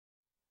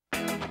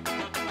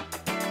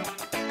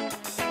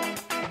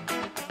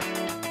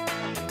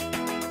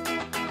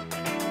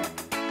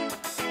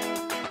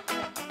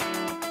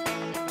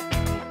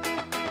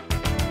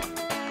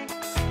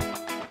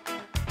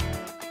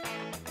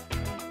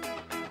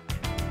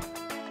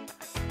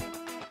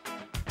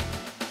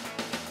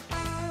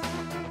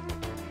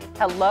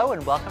Hello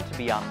and welcome to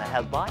Beyond the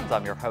Headlines.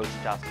 I'm your host,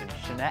 Justin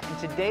Chenette.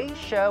 In today's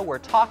show, we're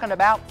talking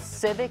about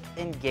civic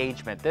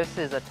engagement. This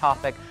is a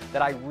topic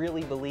that I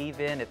really believe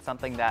in. It's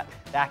something that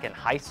back in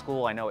high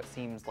school, I know it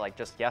seems like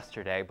just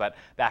yesterday, but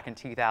back in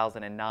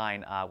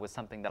 2009 was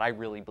something that I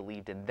really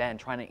believed in then,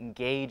 trying to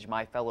engage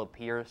my fellow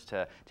peers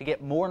to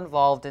get more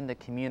involved in the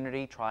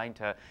community, trying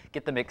to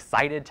get them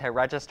excited to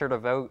register to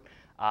vote.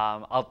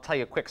 I'll tell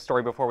you a quick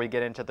story before we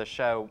get into the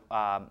show.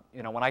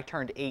 When I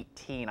turned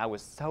 18, I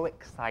was so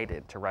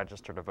excited to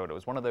register to vote. It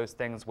was one of those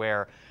things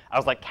where I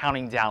was like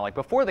counting down, like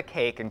before the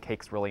cake, and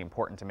cake's really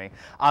important to me.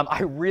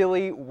 I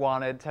really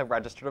wanted to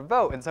register to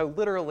vote. And so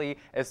literally,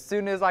 as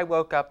soon as I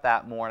woke up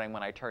that morning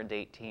when I turned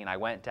 18, I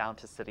went down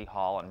to City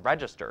Hall and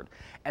registered.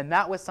 And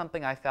that was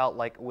something I felt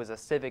like was a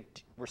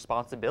civic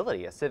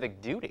responsibility, a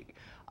civic duty.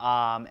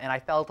 And I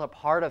felt a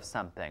part of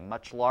something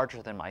much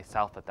larger than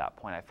myself at that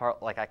point. I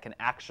felt like I can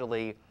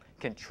actually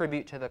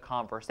contribute to the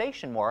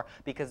conversation more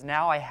because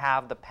now I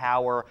have the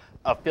power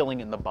of filling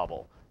in the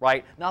bubble,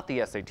 right? Not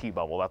the SAT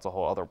bubble, that's a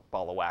whole other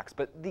ball of wax,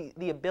 but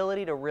the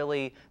ability to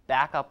really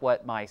back up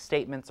what my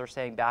statements are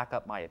saying, back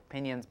up my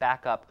opinions,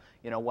 back up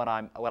what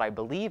I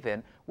believe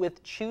in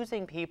with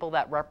choosing people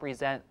that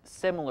represent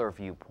similar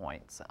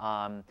viewpoints.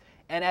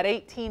 And at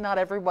 18, not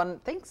everyone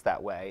thinks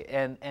that way.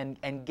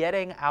 And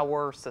getting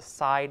our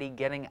society,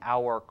 getting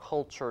our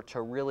culture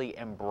to really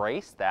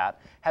embrace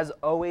that has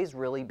always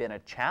really been a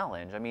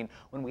challenge. I mean,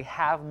 when we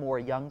have more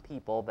young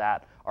people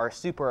that are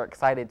super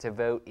excited to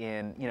vote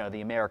in, the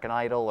American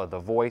Idol or The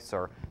Voice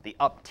or the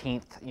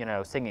Upteenth,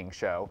 singing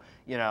show,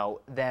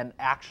 then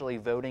actually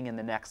voting in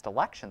the next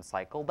election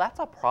cycle, that's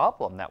a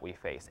problem that we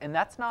face. And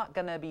that's not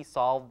going to be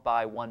solved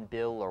by one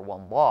bill or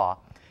one law.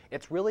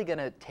 It's really going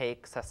to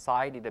take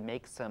society to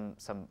make some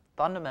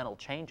fundamental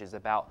changes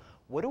about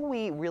what do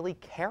we really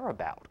care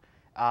about,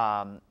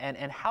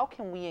 and how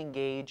can we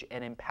engage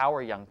and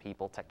empower young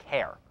people to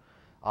care.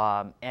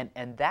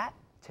 And that,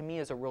 to me,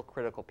 is a real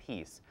critical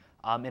piece.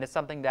 And it's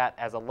something that,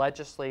 as a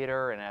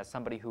legislator and as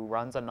somebody who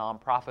runs a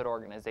nonprofit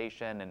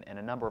organization and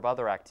a number of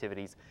other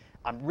activities,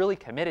 I'm really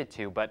committed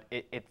to, but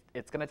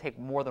it's going to take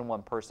more than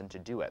one person to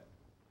do it.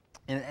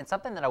 And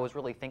something that I was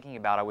really thinking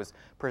about, I was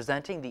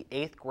presenting the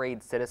 8th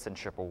grade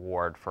citizenship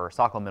award for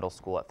Saco Middle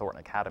School at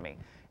Thornton Academy.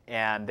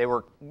 And they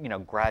were,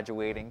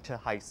 graduating to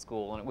high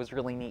school, and it was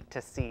really neat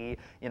to see,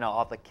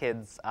 all the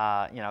kids,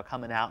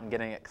 coming out and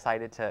getting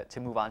excited to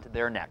move on to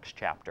their next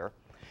chapter.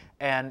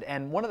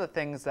 And one of the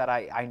things that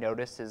I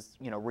noticed is,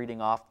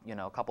 reading off,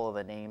 a couple of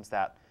the names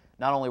that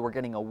not only were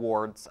getting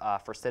awards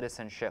for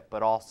citizenship,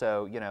 but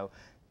also,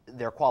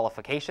 their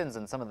qualifications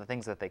and some of the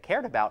things that they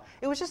cared about.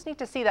 It was just neat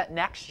to see that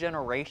next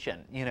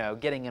generation,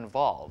 getting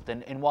involved.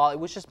 And while it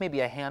was just maybe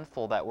a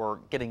handful that were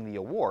getting the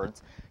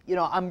awards,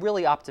 I'm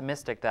really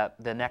optimistic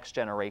that the next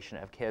generation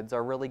of kids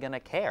are really going to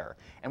care.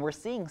 And we're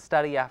seeing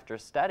study after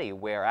study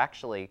where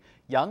actually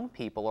young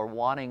people are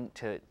wanting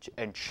to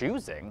and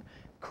choosing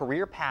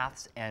career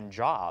paths and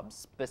jobs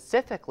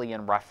specifically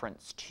in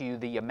reference to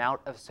the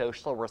amount of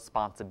social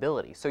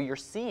responsibility. So you're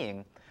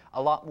seeing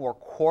a lot more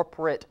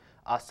corporate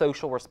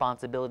social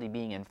responsibility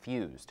being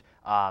infused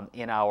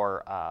in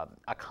our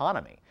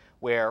economy,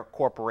 where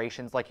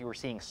corporations, like you were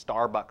seeing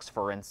Starbucks,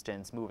 for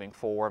instance, moving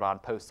forward on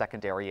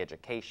post-secondary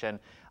education.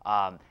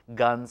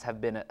 Guns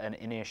have been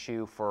an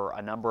issue for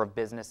a number of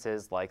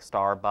businesses like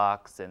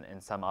Starbucks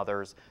and some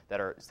others that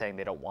are saying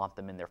they don't want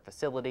them in their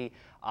facility.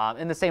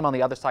 And the same on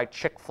the other side,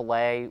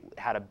 Chick-fil-A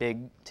had a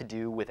big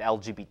to-do with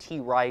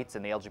LGBT rights,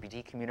 and the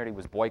LGBT community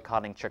was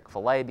boycotting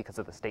Chick-fil-A because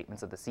of the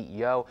statements of the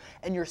CEO.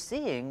 And you're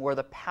seeing where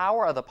the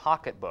power of the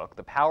pocketbook,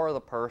 the power of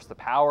the purse, the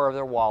power of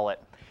their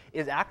wallet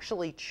is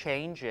actually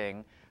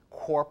changing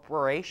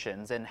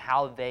corporations and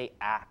how they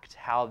act,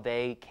 how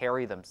they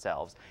carry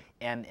themselves,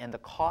 and the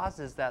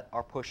causes that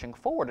are pushing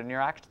forward. And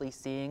you're actually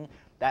seeing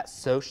that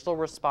social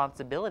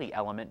responsibility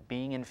element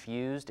being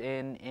infused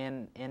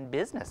in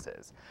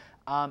businesses.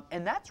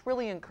 And that's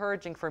really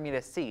encouraging for me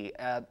to see.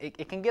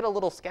 It can get a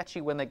little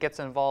sketchy when it gets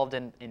involved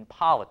in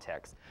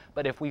politics,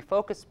 but if we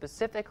focus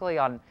specifically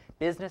on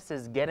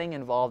businesses getting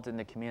involved in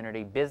the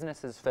community,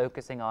 businesses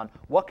focusing on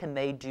what can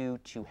they do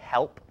to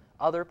help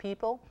other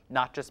people,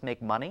 not just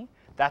make money,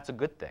 that's a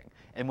good thing.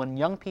 And when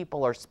young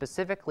people are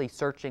specifically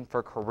searching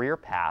for career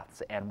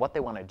paths and what they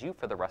want to do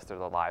for the rest of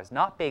their lives,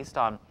 not based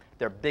on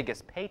their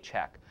biggest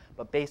paycheck,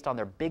 but based on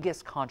their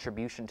biggest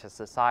contribution to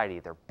society,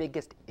 their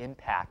biggest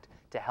impact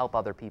to help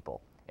other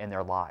people in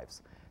their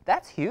lives,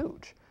 that's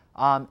huge.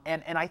 And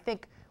I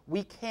think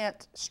we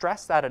can't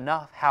stress that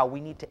enough, how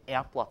we need to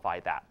amplify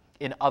that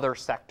in other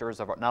sectors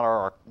of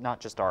not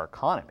just our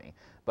economy,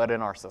 but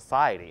in our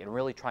society, and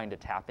really trying to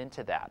tap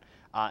into that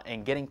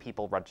and getting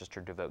people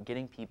registered to vote,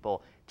 getting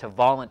people to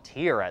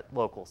volunteer at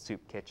local soup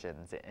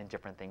kitchens and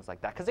different things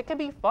like that, because it can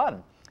be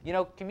fun. You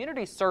know,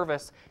 community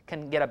service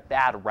can get a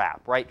bad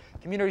rap, right?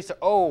 Community,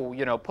 oh,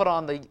 you know, put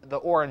on the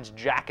orange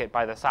jacket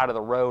by the side of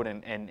the road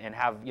and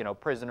have, you know,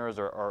 prisoners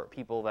or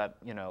people that,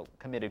 you know,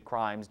 committed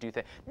crimes do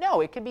things.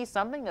 No, it can be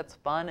something that's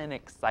fun and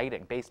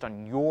exciting based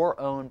on your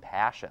own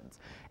passions.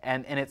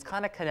 And it's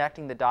kind of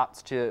connecting the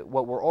dots to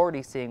what we're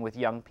already seeing with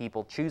young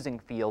people choosing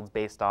fields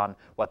based on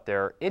what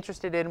they're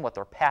interested in, what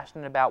they're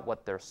passionate about,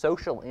 what their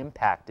social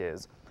impact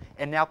is,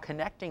 and now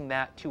connecting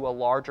that to a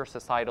larger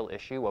societal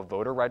issue of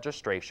voter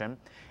registration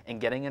and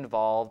getting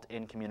involved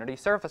in community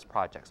service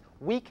projects.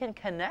 We can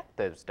connect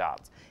those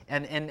dots.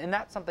 And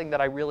that's something that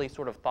I really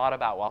sort of thought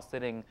about while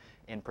sitting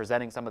and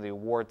presenting some of the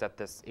awards at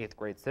this 8th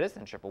grade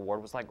citizenship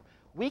award, was like,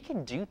 we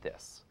can do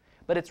this,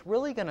 but it's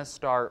really going to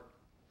start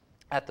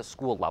at the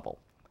school level.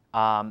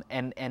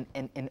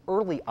 And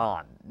early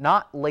on,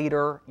 not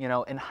later. You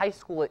know, in high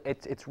school,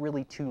 it's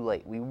really too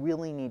late. We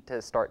really need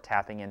to start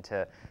tapping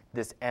into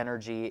this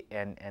energy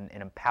and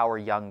empower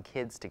young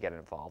kids to get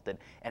involved.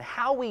 And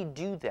how we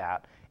do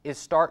that is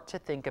start to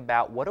think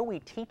about, what are we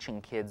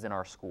teaching kids in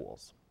our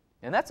schools?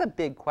 And that's a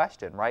big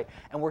question, right?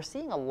 And we're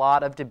seeing a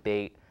lot of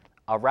debate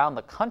around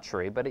the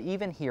country, but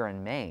even here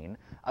in Maine,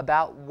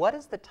 about what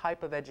is the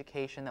type of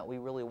education that we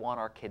really want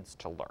our kids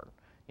to learn.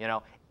 You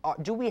know,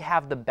 do we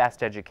have the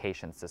best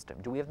education system?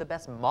 Do we have the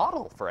best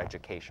model for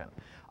education?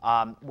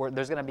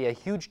 There's going to be a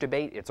huge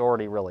debate, it's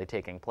already really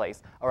taking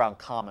place, around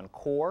Common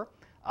Core,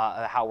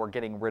 how we're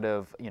getting rid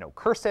of, you know,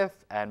 cursive,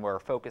 and we're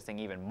focusing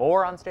even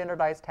more on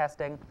standardized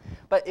testing.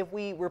 But if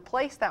we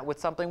replace that with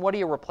something, what do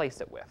you replace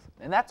it with?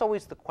 And that's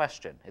always the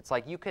question. It's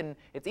like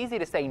it's easy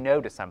to say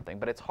no to something,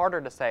 but it's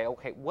harder to say,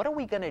 okay, what are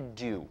we going to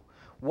do?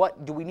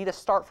 What do we need to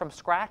start from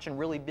scratch and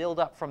really build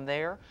up from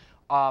there?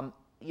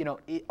 You know,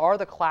 are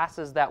the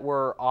classes that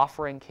we're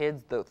offering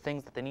kids the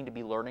things that they need to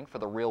be learning for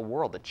the real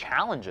world, the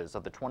challenges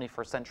of the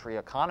 21st century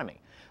economy,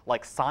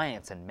 like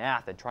science and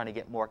math, and trying to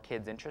get more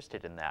kids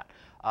interested in that?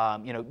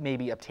 You know,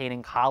 maybe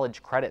obtaining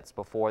college credits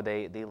before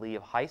they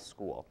leave high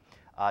school.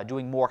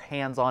 Doing more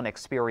hands-on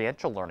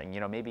experiential learning. You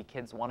know, maybe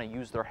kids want to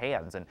use their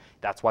hands, and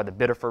that's why the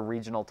Biddeford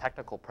Regional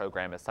Technical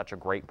Program is such a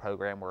great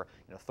program where,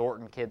 you know,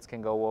 Thornton kids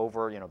can go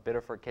over, you know,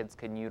 Biddeford kids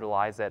can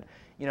utilize it.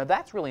 You know,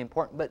 that's really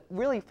important, but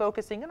really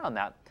focusing in on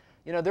that.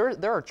 You know,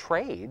 there are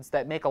trades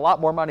that make a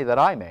lot more money than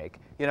I make,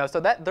 you know,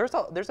 so that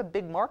there's a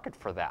big market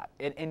for that.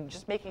 And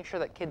just making sure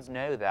that kids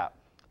know that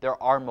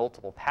there are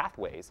multiple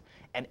pathways,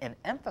 and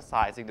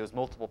emphasizing those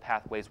multiple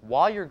pathways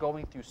while you're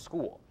going through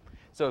school.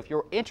 So if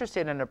you're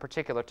interested in a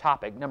particular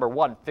topic, number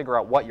one, figure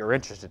out what you're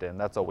interested in.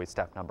 That's always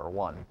step number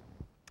one.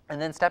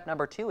 And then step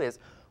number two is,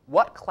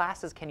 what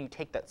classes can you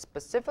take that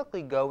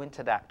specifically go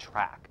into that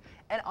track?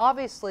 And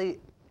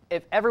obviously,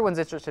 if everyone's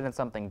interested in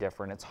something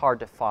different, it's hard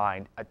to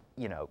find,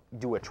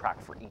 do a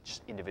track for each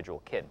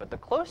individual kid. But the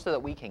closer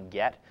that we can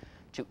get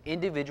to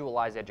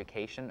individualized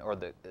education,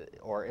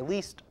 or at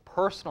least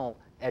personal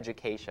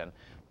education,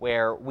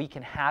 where we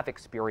can have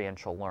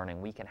experiential learning,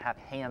 we can have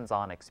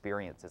hands-on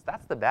experiences,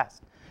 that's the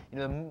best. You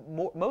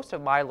know, most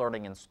of my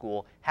learning in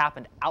school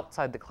happened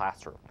outside the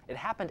classroom. It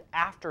happened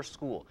after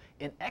school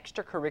in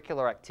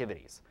extracurricular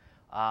activities.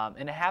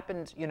 And it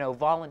happened, you know,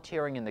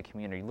 volunteering in the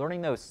community,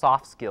 learning those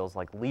soft skills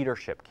like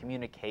leadership,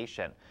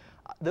 communication.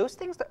 Those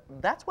things,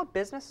 that's what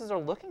businesses are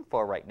looking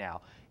for right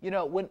now. You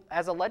know,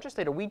 as a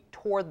legislator, we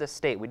toured the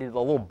state. We did a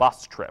little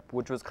bus trip,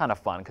 which was kind of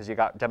fun because you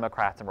got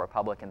Democrats and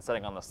Republicans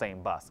sitting on the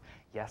same bus.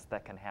 Yes,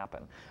 that can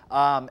happen.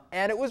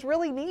 And it was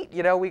really neat.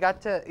 You know, we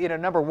got to, you know,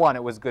 number one,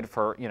 it was good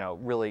for, you know,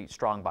 really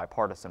strong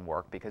bipartisan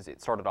work because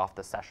it started off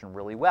the session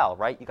really well,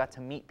 right? You got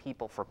to meet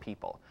people for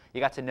people.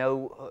 You got to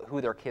know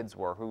who their kids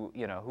were,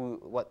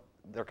 what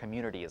their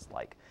community is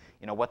like,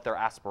 you know, what their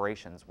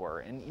aspirations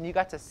were. And you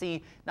got to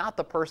see not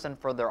the person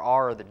for their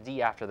R or the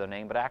D after their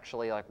name, but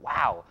actually like,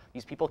 wow,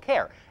 these people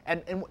care.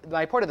 And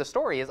my point of the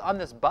story is, on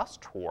this bus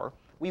tour,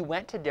 we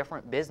went to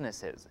different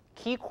businesses,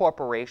 key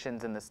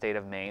corporations in the state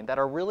of Maine that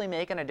are really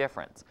making a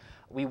difference.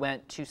 We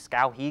went to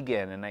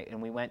Skowhegan,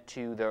 and we went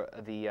to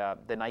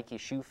the Nike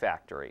shoe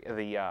factory,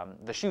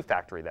 the shoe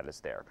factory that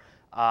is there,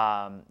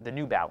 the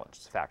New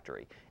Balance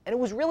factory. And it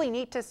was really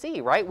neat to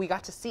see, right? We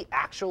got to see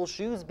actual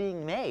shoes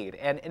being made,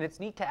 and it's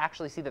neat to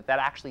actually see that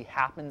actually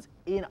happens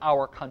in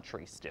our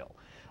country still.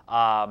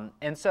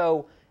 And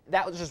so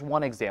that was just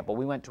one example.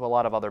 We went to a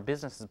lot of other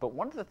businesses, but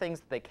one of the things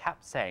that they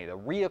kept saying, the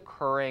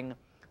reoccurring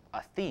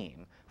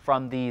theme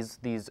from these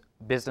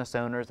business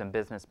owners and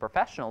business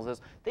professionals,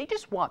 is they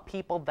just want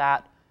people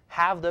that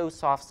have those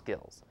soft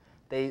skills.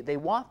 They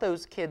want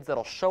those kids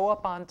that'll show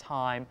up on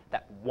time,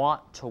 that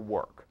want to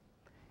work.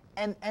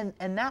 And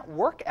that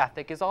work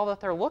ethic is all that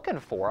they're looking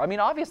for. I mean,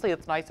 obviously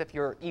it's nice if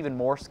you're even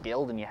more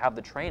skilled and you have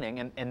the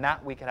training, and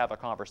that we can have a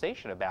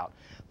conversation about.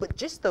 But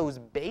just those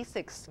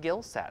basic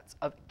skill sets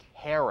of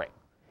caring,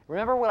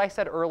 Remember what I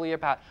said earlier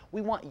about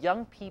we want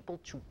young people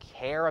to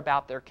care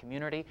about their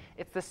community?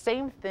 It's the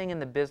same thing in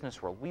the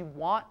business world. We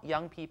want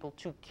young people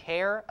to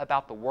care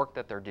about the work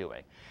that they're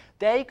doing.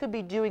 They could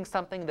be doing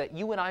something that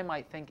you and I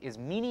might think is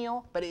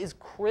menial, but it is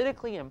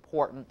critically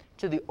important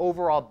to the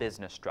overall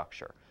business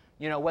structure.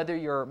 You know, whether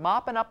you're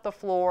mopping up the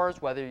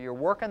floors, whether you're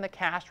working the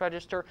cash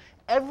register,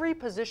 every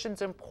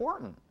position's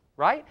important,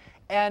 right?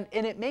 And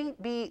it may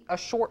be a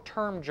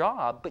short-term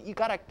job, but you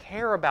got to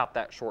care about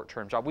that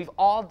short-term job. We've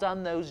all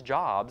done those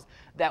jobs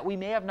that we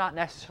may have not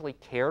necessarily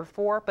cared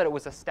for, but it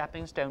was a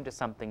stepping stone to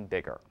something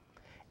bigger.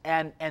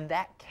 And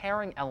that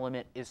caring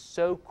element is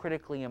so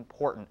critically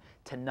important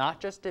to not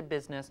just a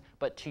business,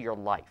 but to your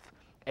life.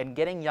 And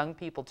getting young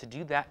people to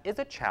do that is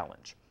a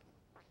challenge,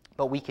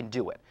 but we can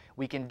do it.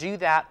 We can do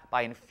that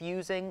by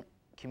infusing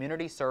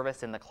community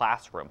service in the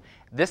classroom.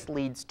 This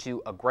leads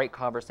to a great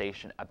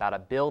conversation about a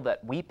bill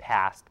that we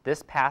passed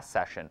this past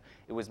session.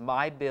 It was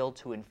my bill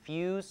to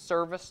infuse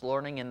service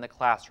learning in the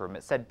classroom.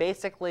 It said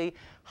basically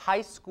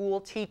high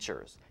school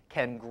teachers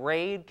can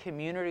grade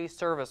community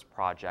service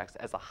projects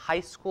as a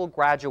high school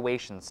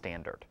graduation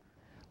standard.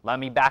 Let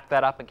me back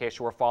that up in case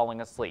you were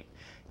falling asleep.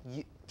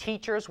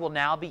 Teachers will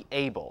now be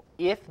able,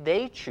 if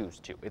they choose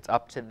to, it's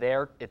up to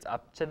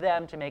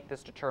them to make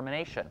this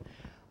determination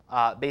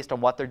based on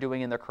what they're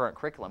doing in their current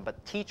curriculum,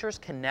 but teachers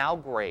can now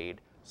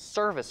grade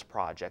service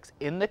projects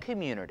in the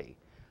community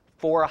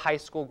for a high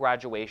school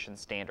graduation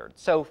standard.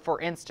 So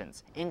for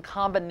instance, in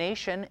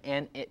combination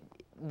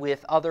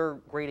with other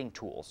grading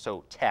tools,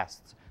 so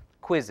tests,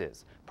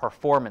 quizzes,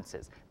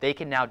 performances, they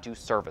can now do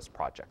service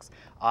projects.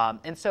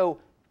 And so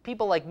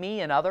people like me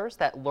and others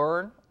that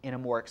learn in a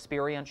more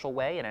experiential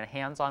way and in a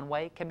hands-on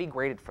way can be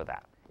graded for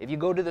that. If you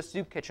go to the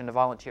soup kitchen to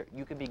volunteer,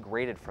 you can be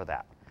graded for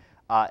that.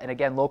 And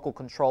again, local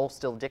control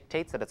still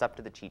dictates that it's up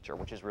to the teacher,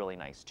 which is really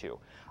nice too.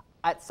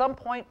 At some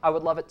point, I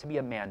would love it to be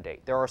a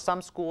mandate. There are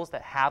some schools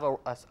that have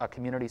a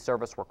community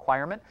service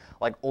requirement,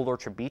 like Old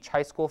Orchard Beach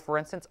High School, for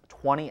instance,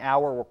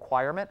 20-hour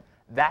requirement.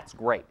 That's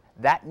great.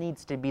 That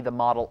needs to be the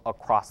model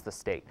across the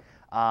state.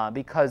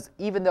 Because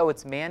even though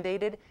it's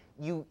mandated,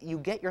 you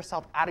get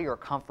yourself out of your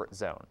comfort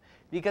zone.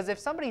 Because if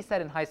somebody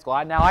said in high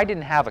school, now I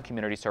didn't have a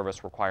community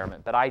service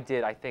requirement, but I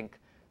did, I think,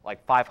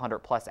 like 500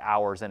 plus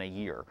hours in a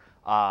year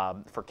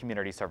for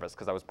community service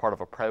because I was part of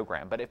a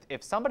program. But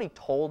if somebody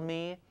told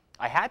me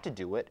I had to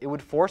do it, it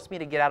would force me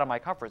to get out of my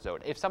comfort zone.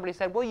 If somebody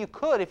said, well, you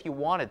could if you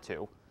wanted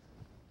to,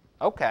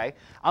 okay,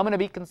 I'm going to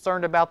be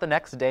concerned about the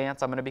next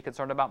dance. I'm going to be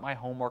concerned about my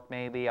homework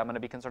maybe. I'm going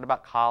to be concerned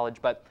about college.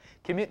 But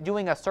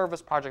doing a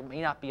service project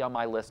may not be on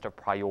my list of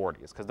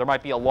priorities because there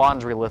might be a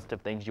laundry list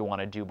of things you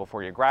want to do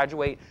before you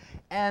graduate.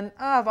 And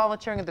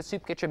volunteering at the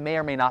soup kitchen may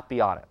or may not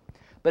be on it.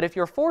 But if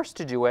you're forced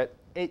to do it,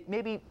 it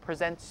maybe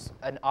presents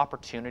an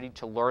opportunity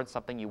to learn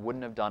something you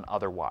wouldn't have done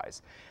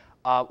otherwise.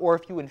 Or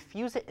if you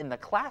infuse it in the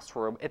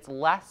classroom, it's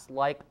less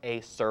like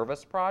a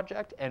service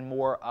project and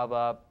more of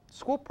a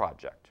school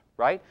project,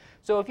 right?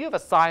 So if you have a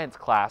science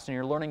class and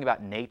you're learning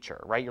about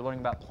nature, right? You're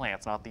learning about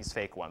plants, not these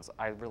fake ones.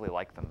 I really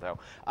like them though.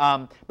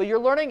 But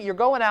you're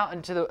going out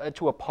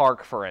into a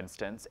park, for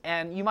instance,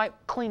 and you might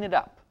clean it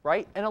up,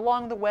 right? And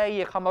along the way,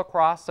 you come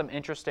across some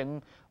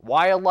interesting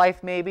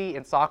wildlife maybe.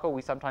 In Saco,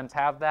 we sometimes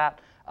have that.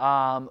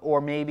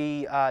 Or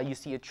maybe you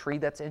see a tree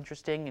that's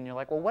interesting and you're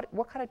like, well,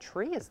 what kind of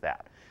tree is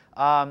that?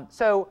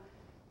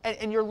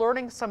 And you're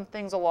learning some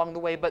things along the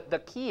way, but the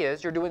key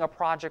is you're doing a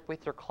project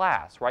with your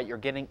class, right? You're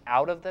getting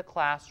out of the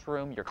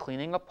classroom, you're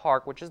cleaning a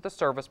park, which is the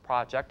service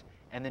project,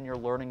 and then you're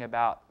learning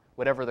about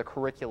whatever the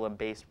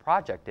curriculum-based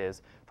project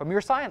is from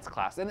your science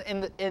class.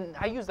 And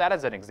I use that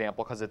as an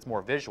example because it's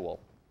more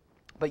visual.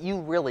 But you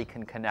really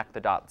can connect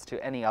the dots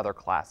to any other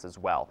class as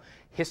well.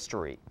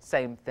 History,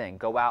 same thing.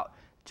 Go out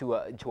to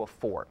a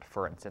fort,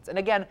 for instance. And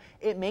again,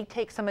 it may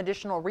take some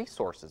additional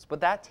resources,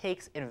 but that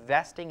takes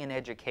investing in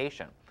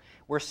education.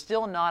 We're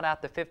still not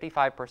at the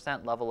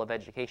 55% level of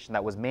education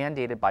that was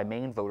mandated by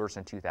Maine voters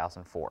in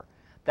 2004.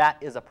 That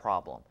is a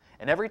problem.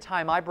 And every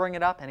time I bring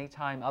it up,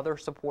 anytime other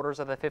supporters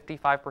of the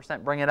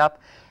 55% bring it up,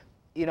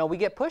 you know, we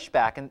get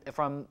pushback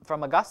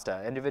from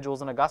Augusta,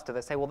 individuals in Augusta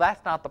that say, well,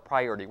 that's not the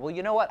priority. Well,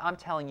 you know what? I'm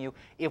telling you,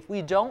 if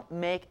we don't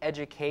make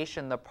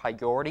education the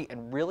priority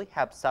and really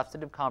have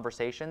substantive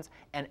conversations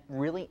and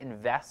really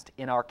invest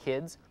in our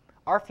kids,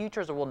 our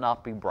futures will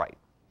not be bright.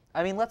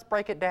 I mean, let's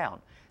break it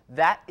down.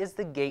 That is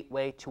the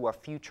gateway to a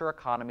future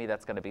economy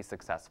that's going to be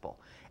successful.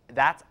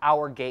 That's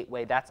our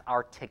gateway. That's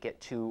our ticket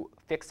to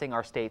fixing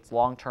our state's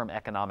long-term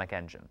economic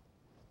engine.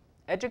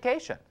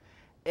 Education.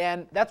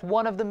 And that's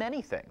one of the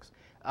many things.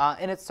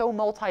 And it's so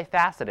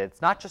multifaceted. It's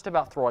not just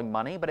about throwing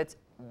money, but it's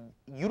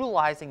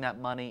utilizing that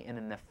money in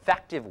an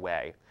effective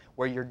way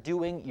where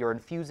you're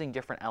infusing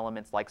different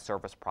elements like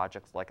service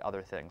projects, like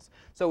other things.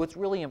 So it's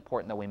really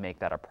important that we make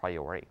that a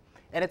priority.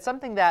 And it's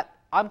something that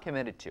I'm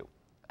committed to.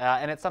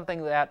 And it's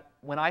something that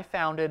when I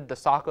founded the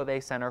Saco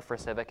Bay Center for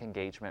Civic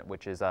Engagement,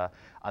 which is a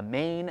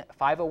Maine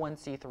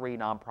 501c3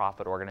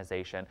 nonprofit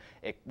organization,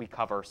 we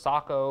cover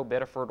Saco,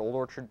 Biddeford, Old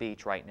Orchard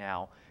Beach right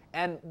now.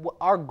 And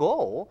our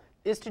goal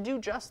is to do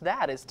just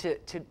that, is to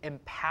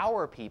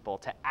empower people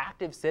to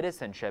active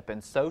citizenship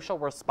and social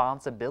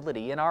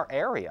responsibility in our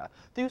area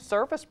through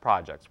service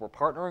projects. We're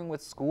partnering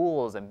with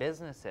schools and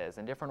businesses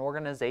and different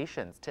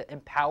organizations to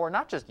empower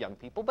not just young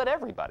people, but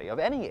everybody of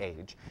any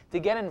age to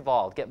get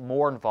involved, get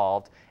more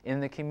involved in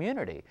the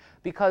community.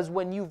 Because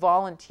when you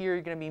volunteer,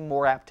 you're going to be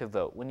more apt to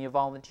vote. When you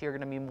volunteer, you're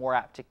going to be more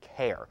apt to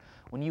care.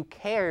 When you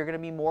care, you're going to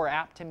be more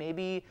apt to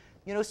maybe,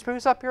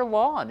 spruce up your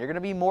lawn. You're going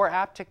to be more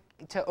apt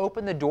to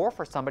open the door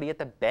for somebody at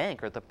the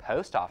bank or the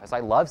post office.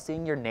 I love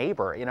seeing your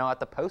neighbor, at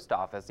the post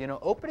office.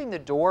 Opening the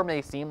door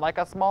may seem like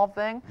a small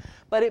thing,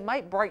 but it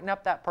might brighten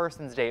up that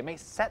person's day. It may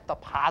set the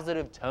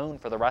positive tone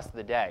for the rest of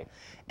the day.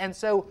 And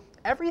so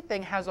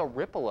everything has a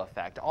ripple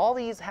effect. All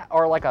these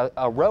are like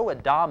a row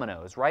of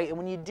dominoes, right? And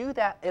when you do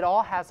that, it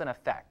all has an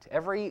effect.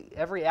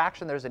 Every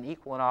action, there's an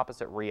equal and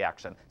opposite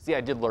reaction. See,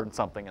 I did learn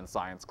something in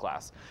science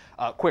class.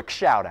 Quick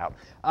shout out.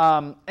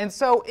 And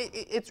so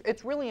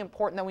it's really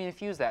important that we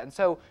infuse that. And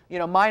so,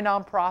 my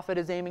nonprofit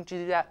is aiming to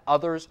do that.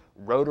 Others,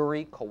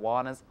 Rotary,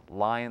 Kiwanis,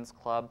 Lions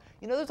Club.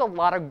 There's a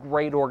lot of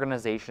great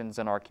organizations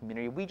in our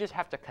community. We just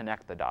have to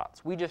connect the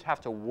dots. We just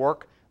have to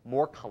work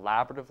more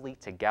collaboratively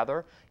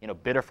together.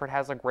 Biddeford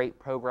has a great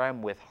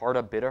program with Heart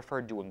of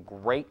Biddeford doing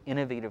great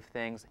innovative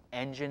things.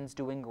 Engine's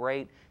doing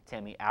great.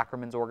 Tammy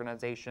Ackerman's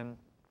organization.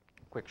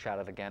 Quick shout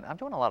out again. I'm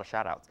doing a lot of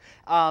shout outs.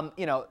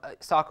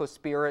 Saco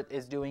Spirit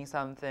is doing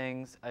some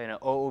things.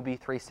 OOB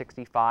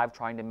 365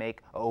 trying to make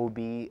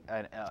OOB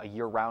a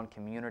year-round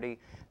community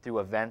through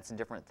events and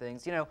different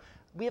things.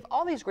 We have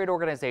all these great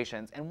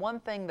organizations, and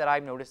one thing that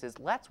I've noticed is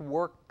let's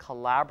work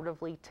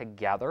collaboratively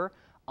together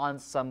on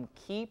some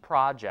key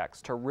projects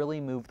to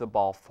really move the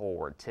ball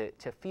forward, to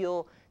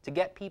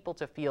get people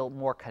to feel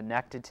more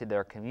connected to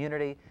their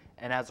community,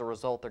 and as a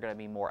result, they're going to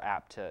be more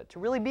apt to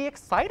really be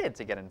excited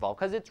to get involved,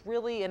 because it's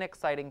really an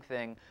exciting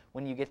thing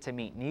when you get to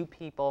meet new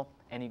people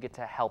and you get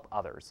to help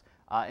others.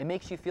 It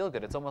makes you feel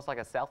good. It's almost like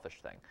a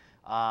selfish thing.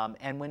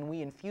 And when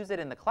we infuse it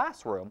in the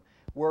classroom,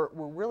 we're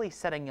really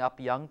setting up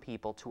young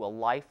people to a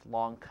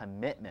lifelong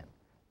commitment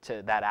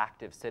to that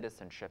active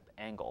citizenship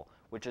angle,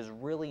 which is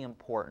really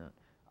important.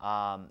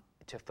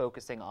 To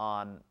focusing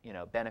on,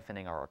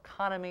 benefiting our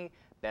economy,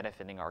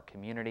 benefiting our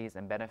communities,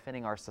 and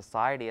benefiting our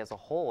society as a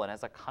whole and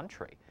as a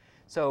country.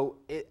 So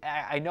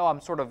I know I'm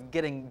sort of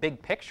getting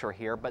big picture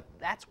here, but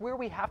that's where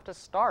we have to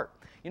start.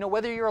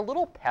 Whether you're a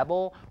little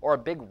pebble or a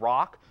big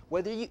rock,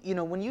 whether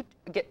when you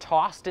get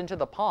tossed into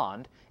the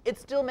pond, it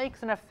still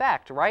makes an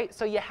effect, right?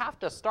 So you have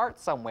to start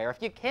somewhere.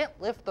 If you can't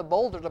lift the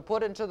boulder to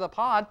put into the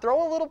pond,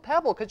 throw a little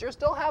pebble, because you're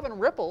still having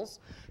ripples,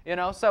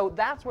 So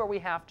that's where we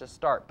have to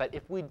start. But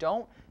if we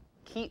don't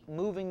keep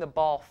moving the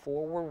ball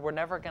forward, we're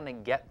never going to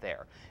get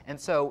there. And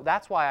so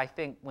that's why I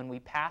think when we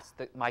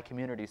passed my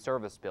community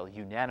service bill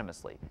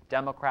unanimously,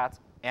 Democrats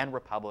and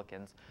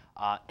Republicans,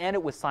 and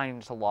it was signed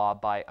into law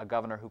by a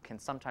governor who can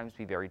sometimes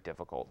be very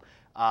difficult,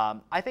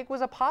 I think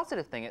was a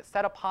positive thing. It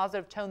set a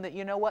positive tone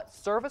that,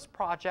 service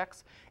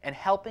projects and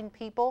helping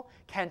people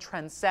can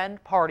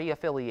transcend party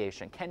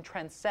affiliation, can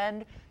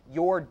transcend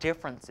your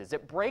differences.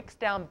 It breaks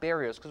down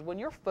barriers, because when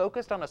you're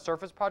focused on a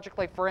service project,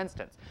 like for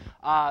instance,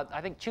 I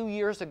think 2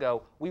 years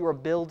ago, we were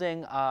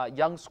building a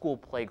young school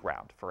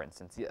playground, for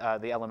instance,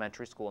 the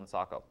elementary school in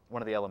Saco,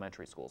 one of the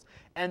elementary schools.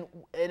 And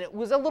it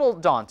was a little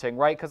daunting,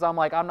 right? Because I'm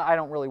like, I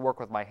don't really work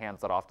with my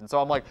hands that often.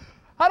 So I'm like,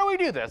 how do we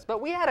do this?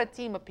 But we had a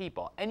team of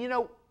people. And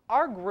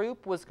our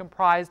group was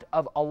comprised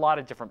of a lot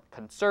of different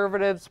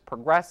conservatives,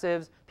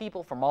 progressives,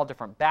 people from all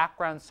different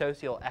backgrounds,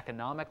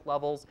 socioeconomic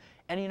levels.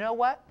 And you know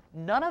what?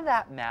 None of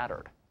that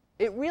mattered.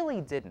 It really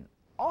didn't.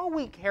 All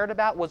we cared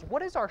about was,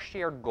 what is our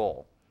shared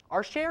goal?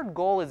 Our shared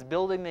goal is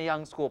building the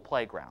young school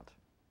playground,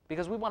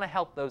 because we want to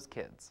help those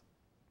kids,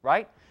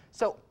 right?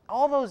 So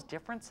all those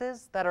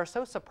differences that are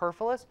so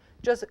superfluous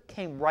just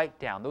came right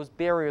down. Those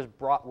barriers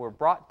were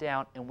brought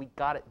down, and we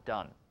got it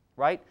done,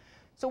 right?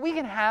 So we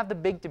can have the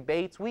big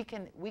debates, we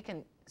can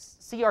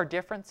see our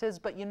differences,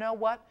 but you know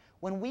what?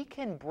 When we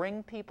can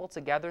bring people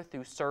together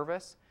through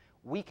service,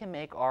 we can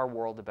make our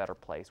world a better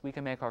place. We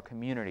can make our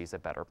communities a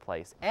better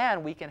place.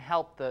 And we can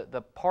help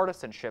the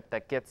partisanship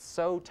that gets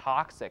so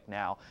toxic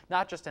now,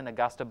 not just in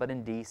Augusta, but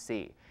in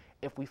D.C.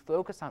 If we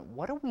focus on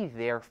what are we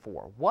there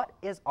for? What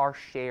is our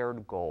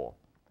shared goal?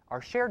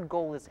 Our shared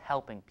goal is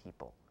helping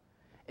people.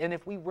 And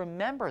if we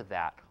remember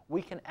that,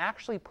 we can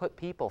actually put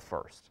people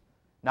first.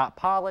 Not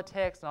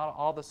politics, not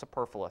all the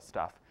superfluous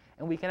stuff.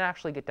 And we can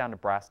actually get down to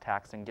brass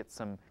tacks and get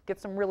some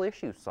real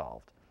issues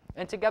solved.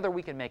 And together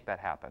we can make that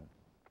happen.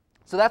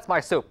 So that's my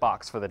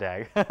soapbox for the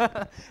day.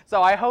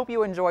 So I hope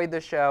you enjoyed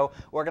the show.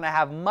 We're going to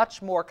have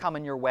much more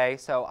coming your way,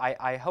 so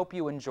I hope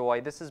you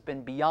enjoy. This has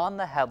been Beyond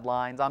the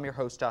Headlines. I'm your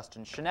host,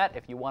 Dustin Chenette.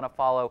 If you want to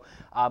follow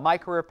my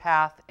career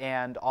path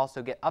and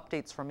also get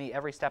updates from me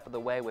every step of the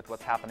way with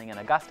what's happening in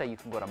Augusta, you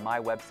can go to my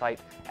website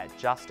at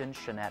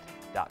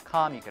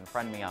justinchenette.com. You can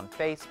friend me on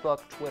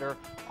Facebook, Twitter,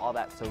 all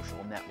that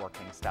social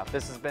networking stuff.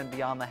 This has been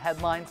Beyond the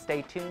Headlines.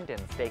 Stay tuned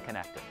and stay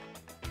connected.